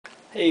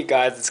Hey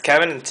guys, it's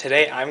Kevin and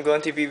today I'm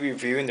going to be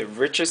reviewing the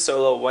Richard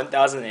Solo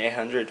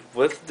 1800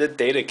 with the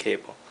data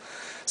cable.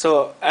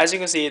 So as you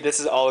can see, this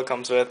is all it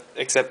comes with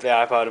except the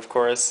iPod of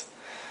course,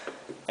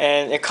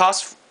 and it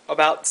costs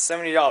about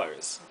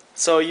 $70.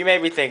 So you may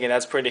be thinking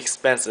that's pretty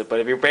expensive,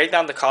 but if you break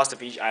down the cost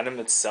of each item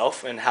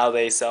itself and how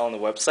they sell on the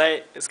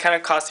website, it's kind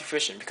of cost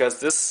efficient because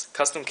this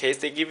custom case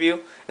they give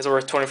you is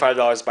worth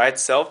 $25 by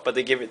itself, but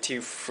they give it to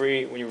you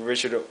free when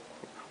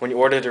you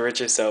order the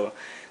Richard Solo.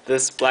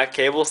 This black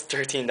cable is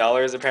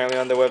 $13 apparently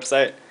on the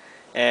website,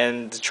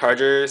 and the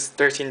charger is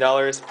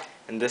 $13,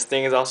 and this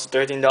thing is also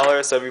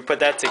 $13. So if you put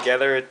that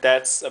together,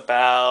 that's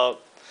about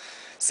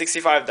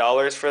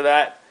 $65 for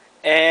that,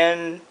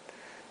 and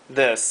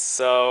this.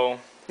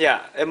 So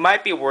yeah, it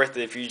might be worth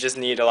it if you just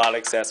need a lot of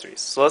accessories.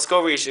 So let's go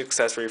over each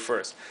accessory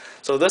first.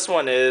 So this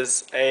one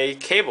is a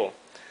cable.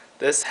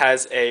 This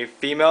has a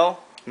female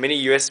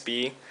mini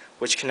USB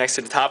which connects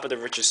to the top of the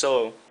Richard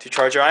Solo to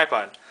charge your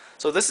iPod.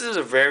 So this is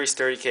a very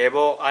sturdy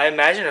cable. I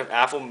imagine if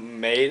Apple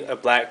made a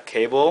black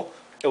cable,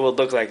 it would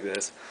look like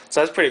this. So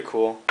that's pretty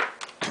cool.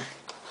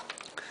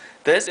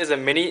 This is a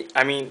mini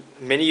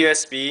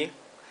USB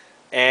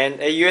and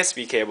a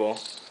USB cable,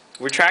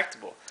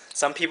 retractable.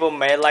 Some people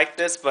may like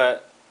this,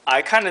 but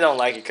I kind of don't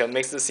like it because it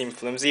makes it seem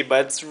flimsy,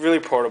 but it's really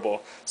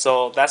portable.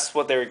 So that's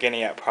what they were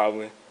getting at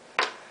probably.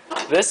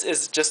 This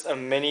is just a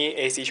mini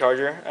AC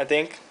charger, I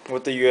think,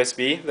 with the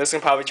USB. This can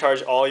probably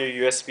charge all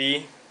your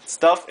USB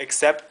stuff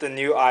except the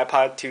new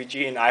iPod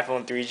 2G and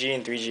iPhone 3G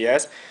and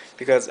 3GS,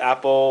 because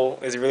Apple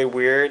is really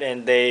weird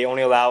and they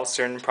only allow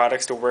certain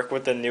products to work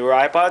with the newer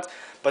iPods,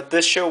 but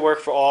this should work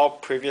for all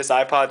previous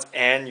iPods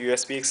and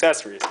USB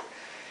accessories.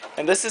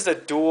 And this is a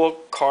dual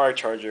car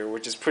charger,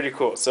 which is pretty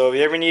cool. So if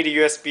you ever need a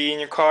USB in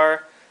your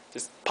car,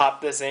 just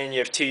pop this in, you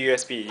have two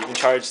USB. You can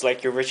charge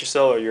like your Richard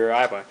Solo or your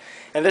iPod.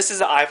 And this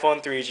is an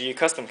iPhone 3G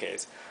custom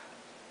case.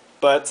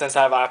 But since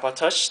I have iPod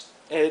Touch,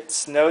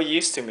 it's no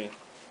use to me.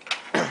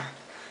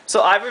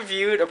 So I've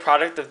reviewed a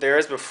product of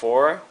theirs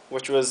before,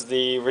 which was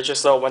the Richard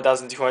Solo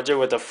 1200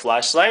 with a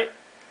flashlight.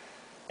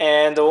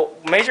 And the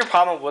major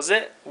problem with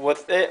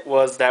it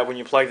was that when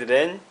you plugged it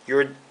in,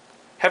 your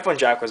headphone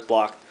jack was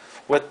blocked.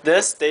 With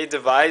this, they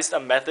devised a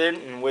method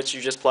in which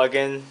you just plug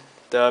in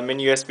the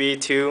mini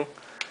USB to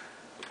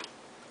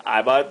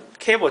iPod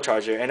cable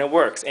charger and it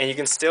works. And you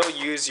can still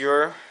use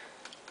your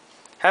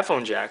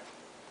headphone jack.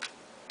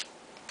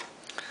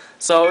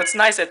 So it's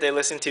nice that they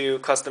listen to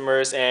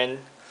customers and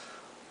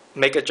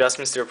make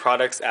adjustments to their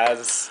products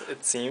as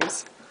it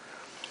seems.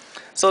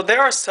 So there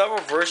are several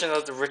versions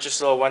of the Richard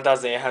Solo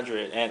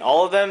 1800 and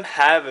all of them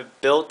have a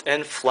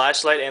built-in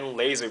flashlight and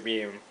laser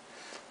beam.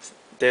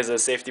 There's a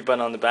safety button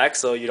on the back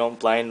so you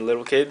don't blind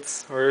little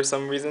kids for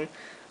some reason.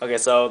 Okay,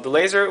 so the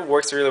laser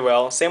works really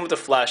well, same with the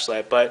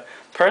flashlight, but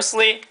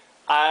personally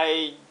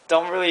I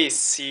don't really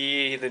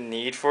see the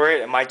need for it.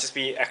 It might just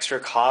be extra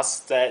costs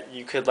that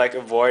you could like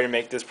avoid and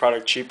make this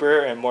product cheaper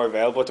and more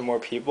available to more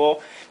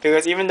people,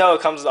 because even though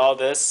it comes with all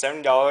this,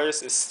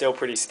 $70 is still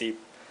pretty steep.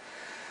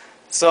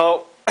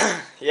 So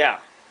yeah,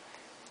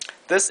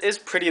 this is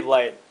pretty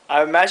light.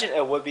 I imagine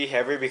it would be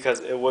heavier because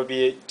it would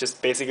be just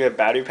basically a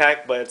battery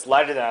pack, but it's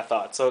lighter than I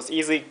thought. So it's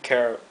easily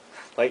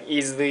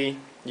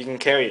you can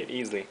carry it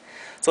easily.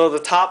 So the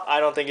top, I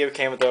don't think it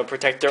came with a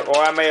protector, or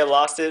I may have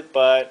lost it,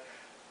 but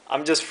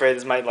I'm just afraid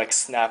this might like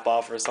snap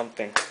off or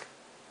something.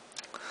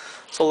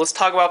 So let's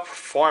talk about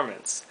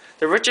performance.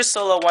 The Richard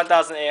Solo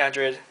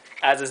 1800,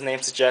 as its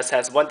name suggests,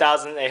 has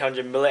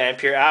 1800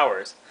 milliampere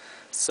hours.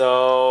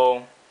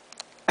 So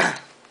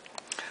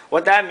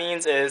what that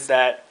means is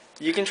that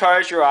you can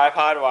charge your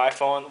iPod or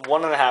iPhone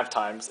 1.5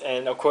 times,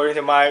 and according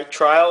to my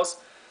trials,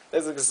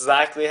 that's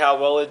exactly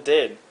how well it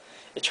did.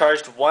 It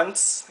charged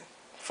once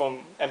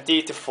from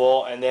empty to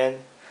full, and then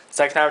the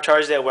second time I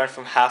charged it, it went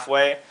from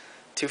halfway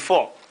to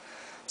full.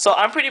 So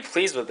I'm pretty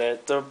pleased with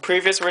it. The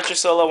previous Richard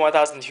Solo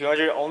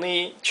 1200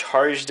 only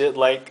charged it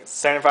like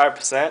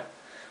 75%,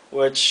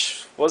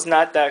 which was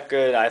not that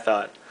good, I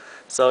thought.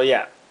 So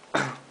yeah.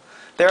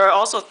 There are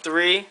also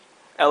 3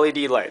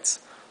 LED lights.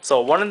 So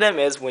one of them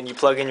is when you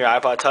plug in your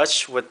iPod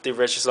Touch with the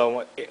Richard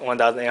Solo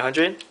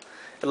 1800,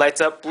 it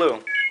lights up blue.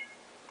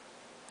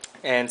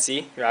 And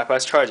see, your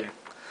iPod's charging.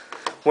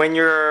 When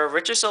your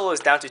Richard Solo is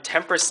down to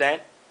 10%,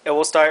 it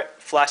will start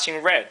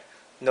flashing red,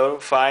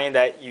 notifying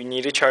that you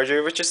need to charge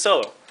your Richard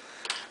Solo.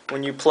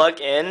 When you plug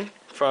in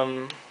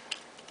from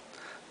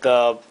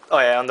the,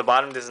 on the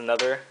bottom there's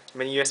another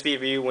mini USB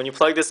view. When you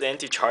plug this in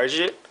to charge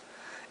it,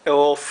 it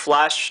will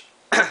flash,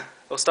 it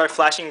will start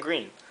flashing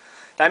green.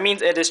 That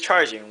means it is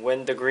charging.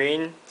 When the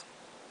green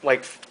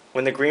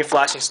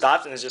flashing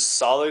stops and it's just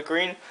solid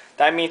green,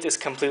 that means it's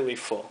completely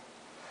full.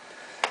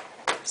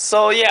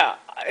 So yeah,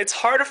 it's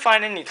hard to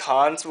find any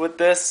cons with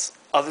this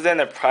other than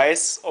the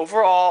price.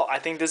 Overall, I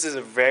think this is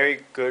a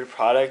very good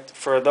product.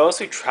 For those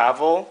who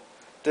travel,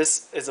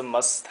 this is a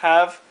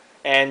must-have,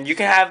 and you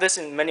can have this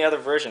in many other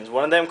versions.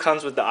 One of them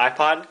comes with the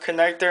iPod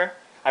connector,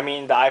 the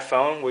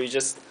iPhone, where you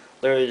just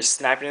literally just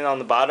snap it in on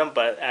the bottom,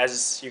 but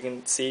as you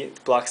can see,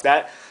 it blocks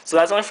that. So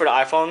that's only for the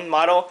iPhone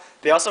model.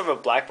 They also have a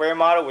BlackBerry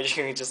model, which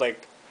you can just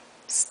like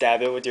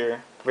stab it with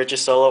your Richard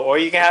Solo, or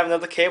you can have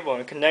another cable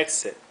and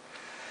connects it.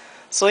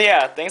 So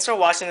yeah, thanks for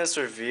watching this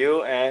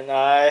review, and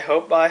I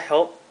hope I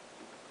help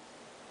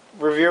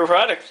review a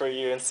product for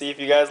you and see if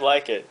you guys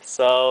like it.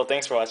 So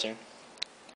thanks for watching.